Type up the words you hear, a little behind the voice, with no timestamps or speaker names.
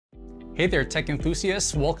Hey there, tech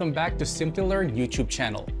enthusiasts! Welcome back to Simplilearn YouTube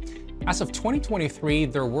channel. As of 2023,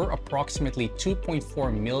 there were approximately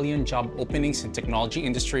 2.4 million job openings in technology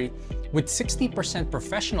industry, with 60%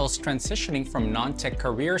 professionals transitioning from non-tech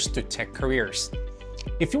careers to tech careers.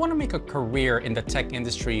 If you want to make a career in the tech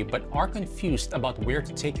industry but are confused about where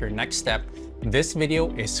to take your next step, this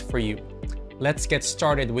video is for you. Let's get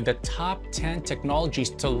started with the top 10 technologies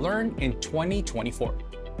to learn in 2024.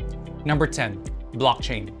 Number 10,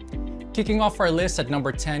 blockchain. Kicking off our list at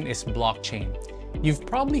number 10 is blockchain. You've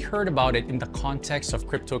probably heard about it in the context of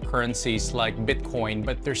cryptocurrencies like Bitcoin,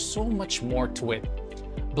 but there's so much more to it.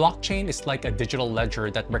 Blockchain is like a digital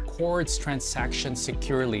ledger that records transactions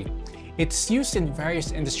securely. It's used in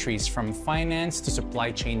various industries from finance to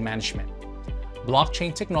supply chain management.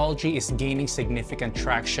 Blockchain technology is gaining significant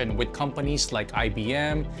traction with companies like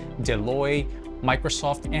IBM, Deloitte,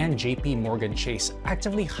 Microsoft, and JP Morgan Chase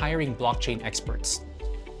actively hiring blockchain experts.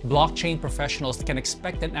 Blockchain professionals can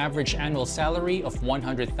expect an average annual salary of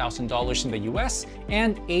 $100,000 in the US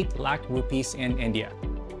and 8 lakh rupees in India.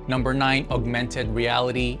 Number 9, augmented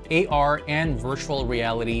reality, AR, and virtual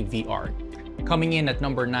reality, VR. Coming in at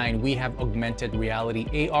number 9, we have augmented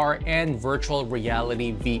reality, AR, and virtual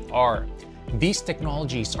reality, VR. These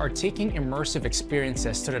technologies are taking immersive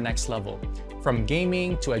experiences to the next level, from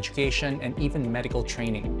gaming to education and even medical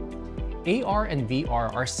training. AR and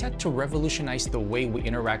VR are set to revolutionize the way we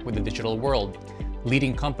interact with the digital world.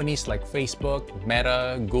 Leading companies like Facebook,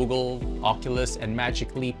 Meta, Google, Oculus, and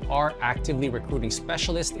Magic Leap are actively recruiting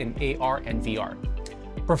specialists in AR and VR.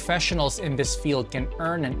 Professionals in this field can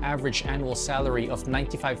earn an average annual salary of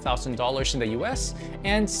 $95,000 in the US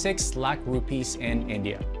and 6 lakh rupees in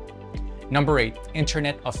India. Number 8,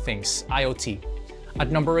 Internet of Things, IoT.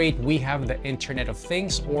 At number 8, we have the Internet of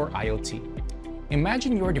Things, or IoT.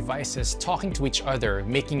 Imagine your devices talking to each other,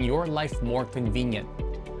 making your life more convenient.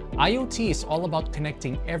 IoT is all about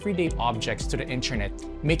connecting everyday objects to the internet,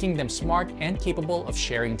 making them smart and capable of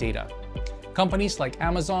sharing data. Companies like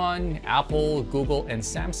Amazon, Apple, Google, and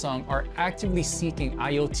Samsung are actively seeking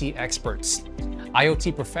IoT experts.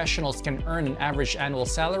 IoT professionals can earn an average annual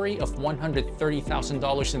salary of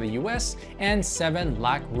 $130,000 in the US and 7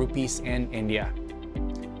 lakh rupees in India.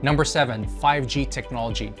 Number 7, 5G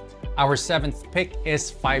technology. Our 7th pick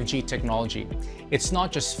is 5G technology. It's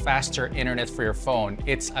not just faster internet for your phone,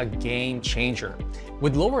 it's a game changer.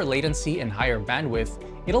 With lower latency and higher bandwidth,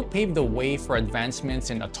 it'll pave the way for advancements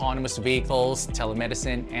in autonomous vehicles,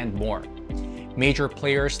 telemedicine, and more. Major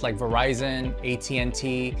players like Verizon,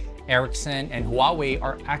 AT&T, Ericsson, and Huawei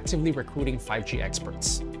are actively recruiting 5G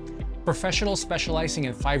experts. Professionals specializing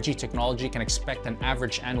in 5G technology can expect an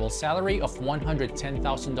average annual salary of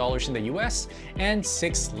 $110,000 in the US and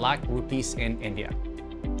 6 lakh rupees in India.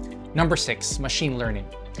 Number 6, machine learning.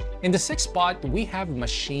 In the 6th spot, we have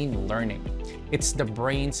machine learning. It's the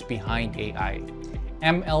brains behind AI.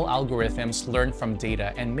 ML algorithms learn from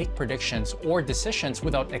data and make predictions or decisions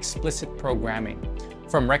without explicit programming.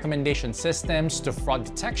 From recommendation systems to fraud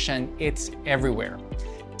detection, it's everywhere.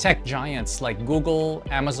 Tech giants like Google,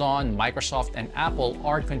 Amazon, Microsoft, and Apple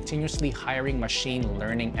are continuously hiring machine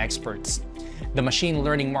learning experts. The machine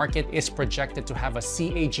learning market is projected to have a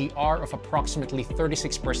CAGR of approximately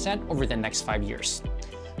 36% over the next 5 years.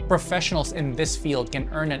 Professionals in this field can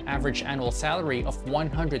earn an average annual salary of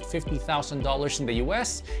 $150,000 in the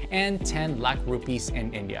US and 10 lakh rupees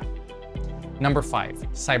in India. Number 5,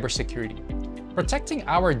 cybersecurity. Protecting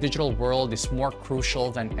our digital world is more crucial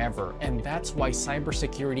than ever, and that's why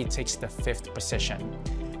cybersecurity takes the 5th position.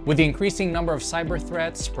 With the increasing number of cyber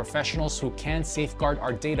threats, professionals who can safeguard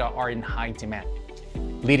our data are in high demand.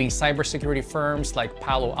 Leading cybersecurity firms like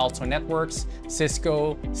Palo Alto Networks,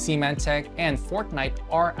 Cisco, Symantec, and Fortnite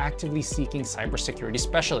are actively seeking cybersecurity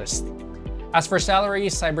specialists. As for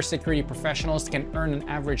salaries, cybersecurity professionals can earn an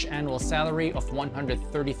average annual salary of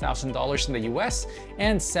 $130,000 in the US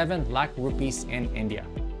and 7 lakh rupees in India.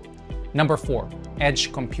 Number 4,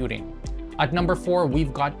 edge computing. At number 4,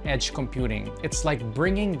 we've got edge computing. It's like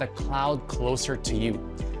bringing the cloud closer to you.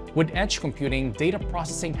 With edge computing, data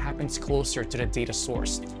processing happens closer to the data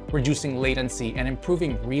source, reducing latency and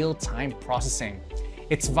improving real-time processing.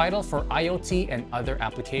 It's vital for IoT and other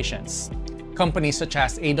applications. Companies such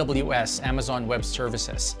as AWS, Amazon Web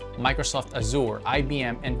Services, Microsoft Azure,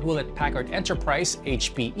 IBM, and Hewlett-Packard Enterprise,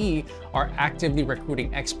 HPE, are actively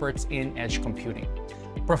recruiting experts in edge computing.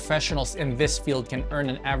 Professionals in this field can earn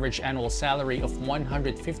an average annual salary of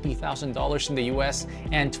 $150,000 in the US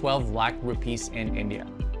and 12 lakh rupees in India.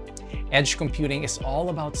 Edge computing is all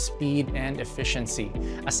about speed and efficiency.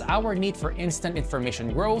 As our need for instant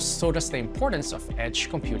information grows, so does the importance of edge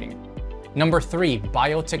computing. Number 3,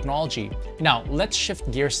 biotechnology. Now, let's shift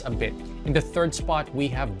gears a bit. In the third spot, we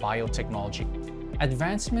have biotechnology.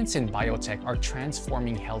 Advancements in biotech are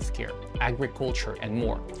transforming healthcare, agriculture, and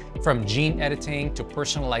more. From gene editing to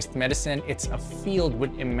personalized medicine, it's a field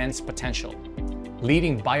with immense potential.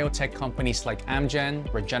 Leading biotech companies like Amgen,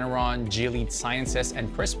 Regeneron, Gilead Sciences, and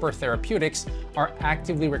CRISPR Therapeutics are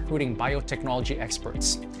actively recruiting biotechnology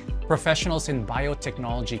experts. Professionals in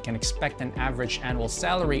biotechnology can expect an average annual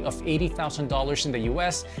salary of $80,000 in the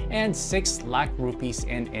US and 6 lakh rupees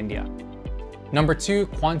in India. Number 2,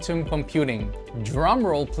 quantum computing. Drum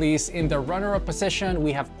roll please, in the runner-up position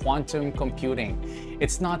we have quantum computing.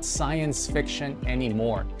 It's not science fiction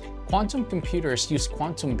anymore. Quantum computers use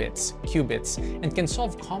quantum bits, qubits, and can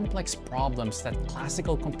solve complex problems that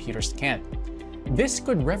classical computers can't. This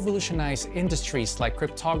could revolutionize industries like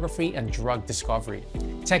cryptography and drug discovery.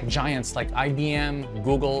 Tech giants like IBM,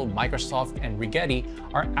 Google, Microsoft, and Rigetti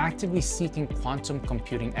are actively seeking quantum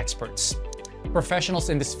computing experts. Professionals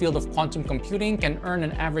in this field of quantum computing can earn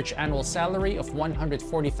an average annual salary of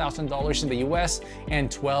 $140,000 in the US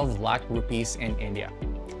and 12 lakh rupees in India.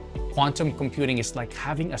 Quantum computing is like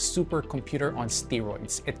having a supercomputer on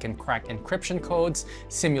steroids. It can crack encryption codes,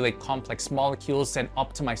 simulate complex molecules, and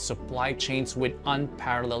optimize supply chains with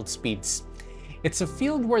unparalleled speeds. It's a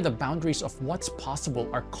field where the boundaries of what's possible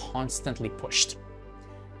are constantly pushed.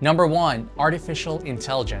 Number 1, artificial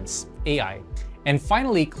intelligence, AI. And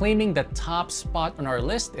finally, claiming the top spot on our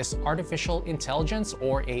list is artificial intelligence,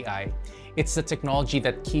 or AI. It's the technology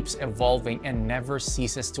that keeps evolving and never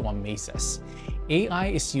ceases to amaze us. AI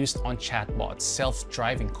is used on chatbots,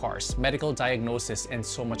 self-driving cars, medical diagnosis, and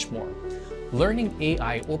so much more. Learning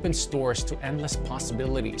AI opens doors to endless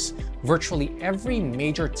possibilities. Virtually every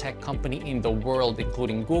major tech company in the world,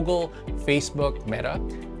 including Google, Facebook, Meta,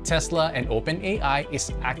 Tesla, and OpenAI,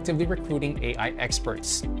 is actively recruiting AI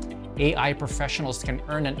experts. AI professionals can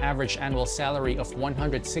earn an average annual salary of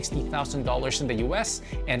 $160,000 in the US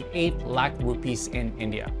and 8 lakh rupees in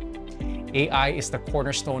India. AI is the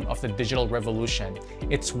cornerstone of the digital revolution.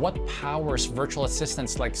 It's what powers virtual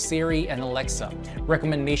assistants like Siri and Alexa,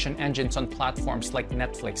 recommendation engines on platforms like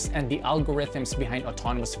Netflix, and the algorithms behind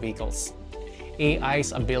autonomous vehicles.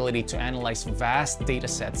 AI's ability to analyze vast data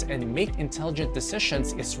sets and make intelligent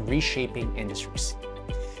decisions is reshaping industries.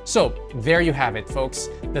 So there you have it, folks,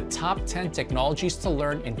 the top 10 technologies to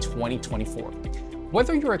learn in 2024.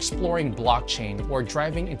 Whether you're exploring blockchain or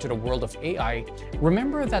driving into the world of AI,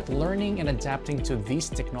 remember that learning and adapting to these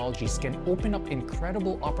technologies can open up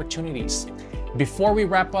incredible opportunities. Before we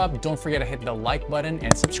wrap up, don't forget to hit the like button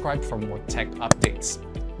and subscribe for more tech updates.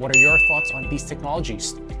 What are your thoughts on these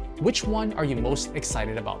technologies? Which one are you most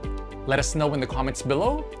excited about? Let us know in the comments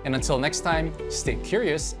below, and until next time, stay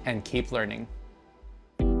curious and keep learning.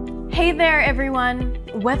 Hey there, everyone!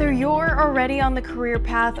 Whether you're already on the career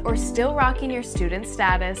path or still rocking your student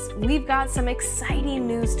status, we've got some exciting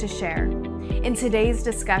news to share. In today's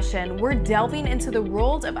discussion, we're delving into the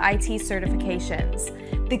world of IT certifications,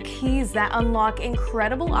 the keys that unlock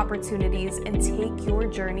incredible opportunities and take your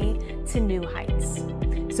journey to new heights.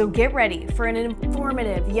 So get ready for an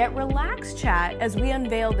informative yet relaxed chat as we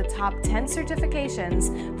unveil the top 10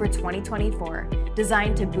 certifications for 2024,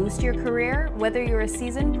 designed to boost your career, whether you're a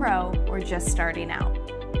seasoned pro or just starting out.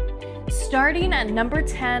 Starting at number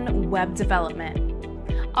 10, web development.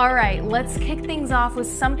 All right, let's kick things off with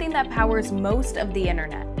something that powers most of the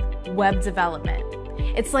internet, web development.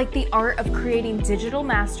 It's like the art of creating digital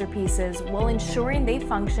masterpieces while ensuring they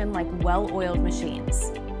function like well-oiled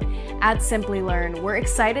machines. At Simplilearn, we're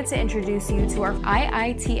excited to introduce you to our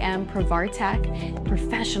IITM Pravartech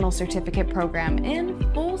Professional Certificate Program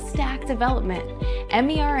in Full Stack Development,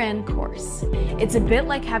 MERN course. It's a bit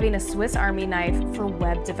like having a Swiss Army knife for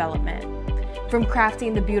web development. From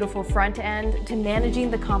crafting the beautiful front end to managing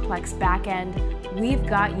the complex back end, we've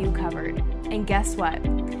got you covered. And guess what?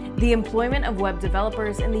 The employment of web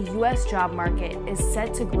developers in the US job market is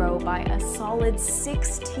set to grow by a solid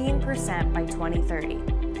 16% by 2030.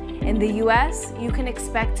 In the US, you can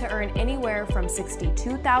expect to earn anywhere from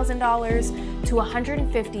 $62,000 to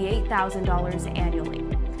 $158,000 annually.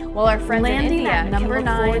 While our friends in India at number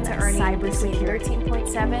 9 to earning cybersecurity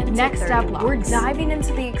 13.7. Next up, we're diving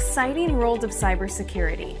into the exciting world of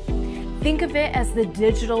cybersecurity. Think of it as the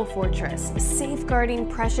digital fortress, safeguarding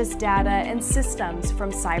precious data and systems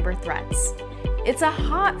from cyber threats. It's a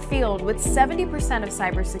hot field with 70% of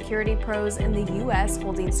cybersecurity pros in the US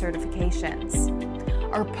holding certifications.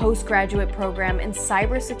 Our postgraduate program in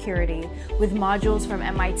cybersecurity with modules from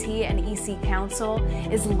MIT and EC Council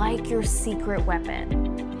is like your secret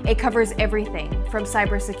weapon. It covers everything from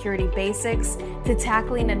cybersecurity basics to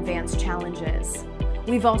tackling advanced challenges.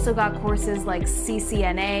 We've also got courses like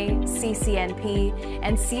CCNA, CCNP,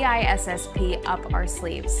 and CISSP up our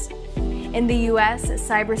sleeves. In the US,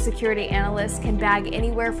 cybersecurity analysts can bag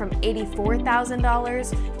anywhere from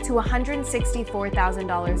 $84,000 to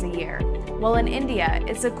 $164,000 a year, while in India,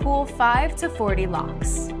 it's a cool 5 to 40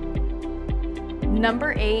 lakhs.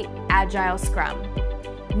 Number 8, Agile Scrum.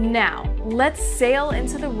 Now, let's sail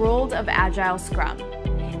into the world of Agile Scrum.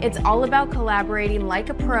 It's all about collaborating like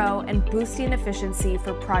a pro and boosting efficiency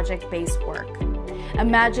for project-based work.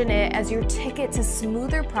 Imagine it as your ticket to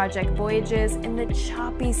smoother project voyages in the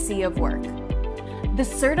choppy sea of work. The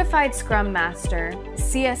Certified Scrum Master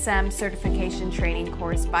CSM certification training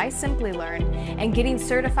course by Simplilearn and getting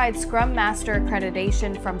Certified Scrum Master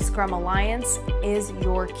accreditation from Scrum Alliance is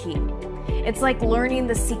your key. It's like learning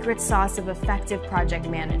the secret sauce of effective project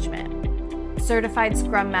management. Certified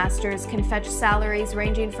Scrum Masters can fetch salaries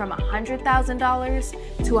ranging from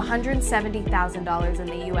 $100,000 to $170,000 in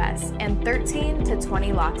the US and 13 to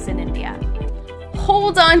 20 lakhs in India.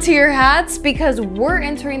 Hold on to your hats because we're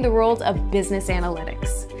entering the world of business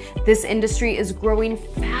analytics. This industry is growing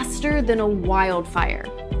faster than a wildfire.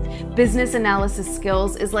 Business analysis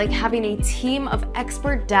skills is like having a team of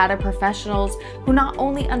expert data professionals who not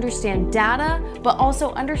only understand data, but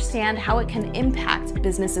also understand how it can impact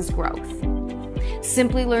businesses' growth.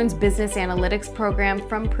 Simplilearn's business analytics program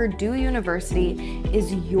from Purdue University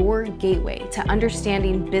is your gateway to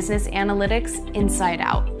understanding business analytics inside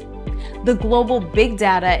out. The global big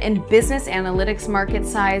data and business analytics market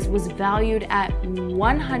size was valued at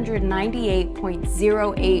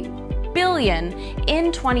 $198.08 billion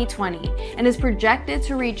in 2020 and is projected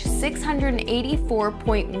to reach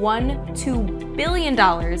 $684.12 billion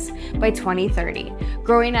by 2030,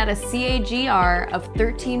 growing at a CAGR of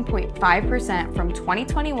 13.5% from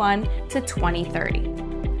 2021 to 2030.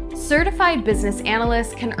 Certified business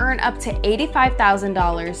analysts can earn up to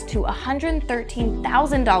 $85,000 to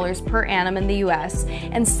 $113,000 per annum in the US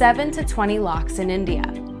and 7 to 20 lakhs in India.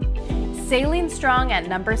 Sailing strong at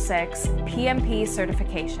number 6, PMP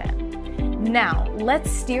certification. Now, let's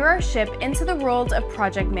steer our ship into the world of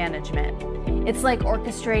project management. It's like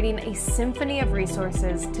orchestrating a symphony of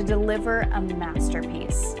resources to deliver a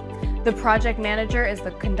masterpiece. The project manager is the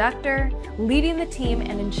conductor, leading the team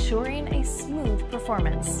and ensuring a smooth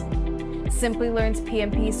performance. Simplilearn's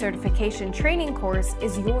PMP certification training course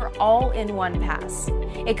is your all-in-one pass.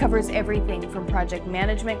 It covers everything from project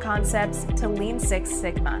management concepts to Lean Six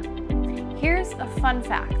Sigma. Here's a fun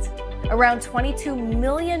fact. Around 22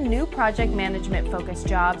 million new project management-focused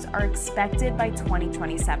jobs are expected by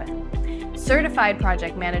 2027. Certified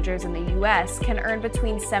project managers in the US can earn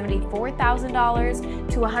between $74,000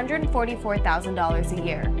 to $144,000 a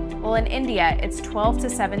year, while in India it's 12 to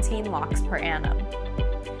 17 lakhs per annum.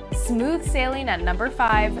 Smooth sailing at number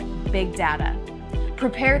 5, big data.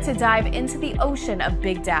 Prepare to dive into the ocean of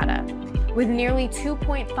big data. With nearly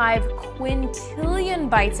 2.5 quintillion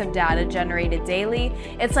bytes of data generated daily,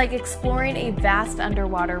 it's like exploring a vast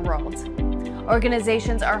underwater world.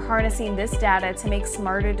 Organizations are harnessing this data to make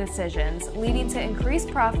smarter decisions, leading to increased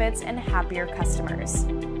profits and happier customers.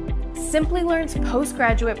 Simplilearn's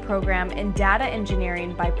postgraduate program in data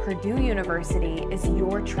engineering by Purdue University is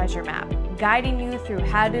your treasure map, guiding you through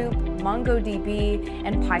Hadoop, MongoDB,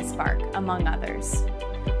 and PySpark, among others.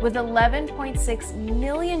 With 11.6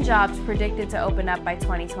 million jobs predicted to open up by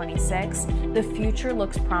 2026, the future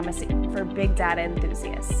looks promising for big data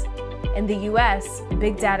enthusiasts. In the US,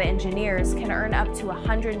 big data engineers can earn up to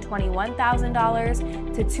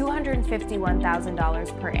 $121,000 to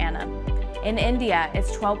 $251,000 per annum. In India,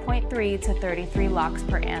 it's 12.3 to 33 lakhs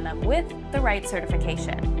per annum with the right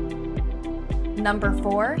certification. Number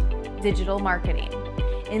 4, digital marketing.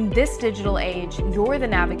 In this digital age, you're the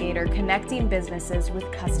navigator connecting businesses with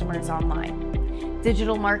customers online.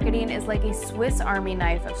 Digital marketing is like a Swiss Army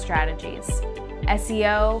knife of strategies.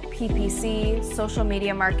 SEO, PPC, social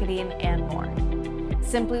media marketing, and more.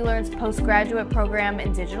 Simplilearn's postgraduate program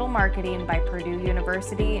in digital marketing by Purdue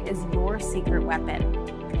University is your secret weapon.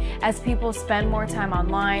 As people spend more time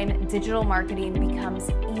online, digital marketing becomes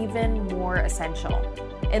even more essential.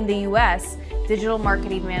 In the US, digital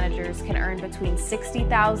marketing managers can earn between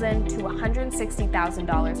 $60,000 to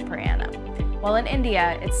 $160,000 per annum, while in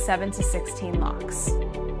India, it's 7 to 16 lakhs.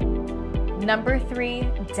 Number 3,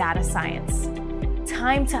 data science.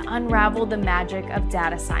 Time to unravel the magic of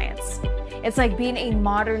data science. It's like being a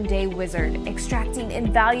modern-day wizard, extracting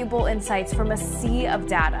invaluable insights from a sea of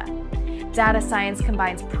data. Data science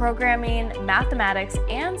combines programming, mathematics,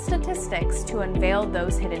 and statistics to unveil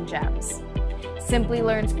those hidden gems.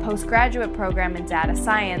 Simplilearn's postgraduate program in data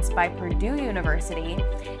science by Purdue University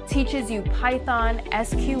teaches you Python,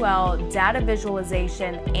 SQL, data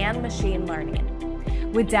visualization, and machine learning.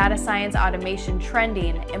 With data science automation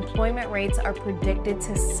trending, employment rates are predicted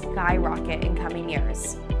to skyrocket in coming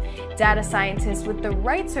years. Data scientists with the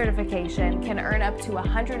right certification can earn up to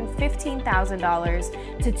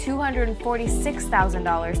 $115,000 to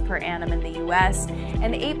 $246,000 per annum in the US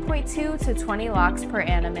and 8.2 to 20 lakhs per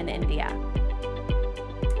annum in India.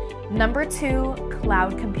 Number 2,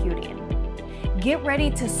 cloud computing. Get ready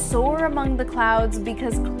to soar among the clouds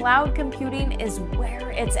because cloud computing is where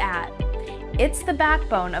it's at. It's the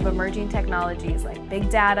backbone of emerging technologies like big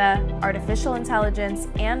data, artificial intelligence,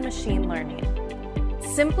 and machine learning.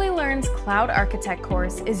 Simplilearn's Cloud Architect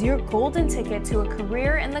course is your golden ticket to a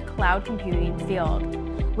career in the cloud computing field.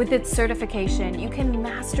 With its certification, you can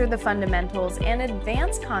master the fundamentals and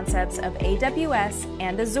advanced concepts of AWS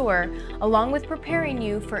and Azure, along with preparing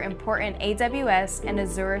you for important AWS and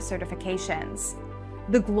Azure certifications.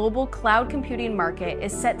 The global cloud computing market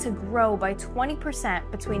is set to grow by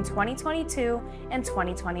 20% between 2022 and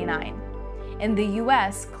 2029. In the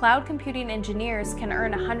US, cloud computing engineers can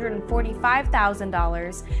earn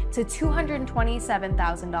 $145,000 to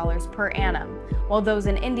 $227,000 per annum, while those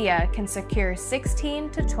in India can secure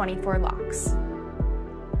 16 to 24 lakhs.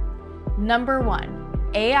 Number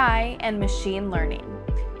 1, AI and machine learning.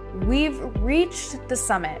 We've reached the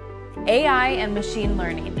summit. AI and machine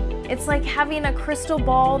learning. It's like having a crystal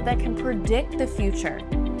ball that can predict the future.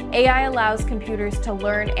 AI allows computers to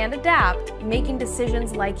learn and adapt, making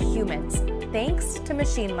decisions like humans, thanks to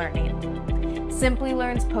machine learning.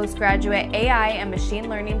 Simplilearn's postgraduate AI and machine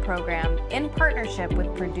learning program, in partnership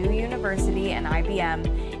with Purdue University and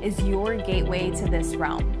IBM, is your gateway to this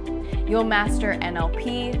realm. You'll master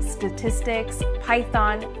NLP, statistics,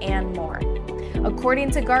 Python, and more.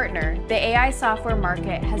 According to Gartner, the AI software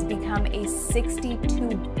market has become a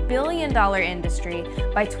 $62 billion industry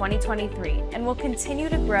by 2023 and will continue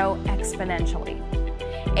to grow exponentially.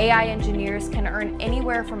 AI engineers can earn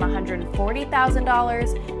anywhere from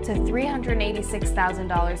 $140,000 to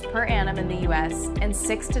 $386,000 per annum in the US and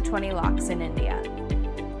 6 to 20 lakhs in India.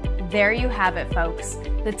 There you have it, folks,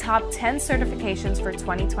 the top 10 certifications for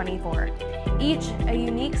 2024, each a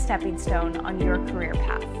unique stepping stone on your career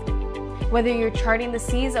path. Whether you're charting the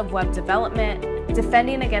seas of web development,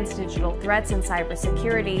 defending against digital threats and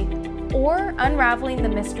cybersecurity, or unraveling the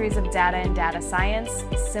mysteries of data and data science,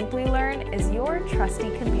 Simplilearn is your trusty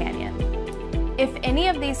companion. If any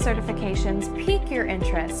of these certifications pique your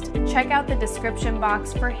interest, check out the description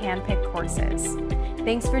box for handpicked courses.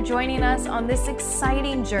 Thanks for joining us on this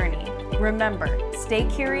exciting journey. Remember, stay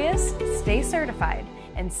curious, stay certified,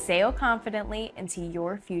 and sail confidently into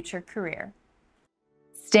your future career.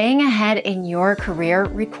 Staying ahead in your career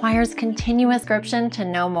requires continuous subscription to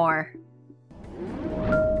know more.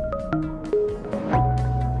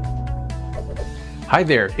 Hi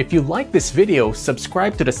there, if you like this video,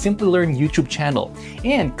 subscribe to the Simplilearn YouTube channel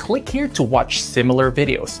and click here to watch similar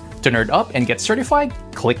videos. To nerd up and get certified,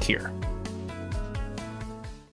 click here.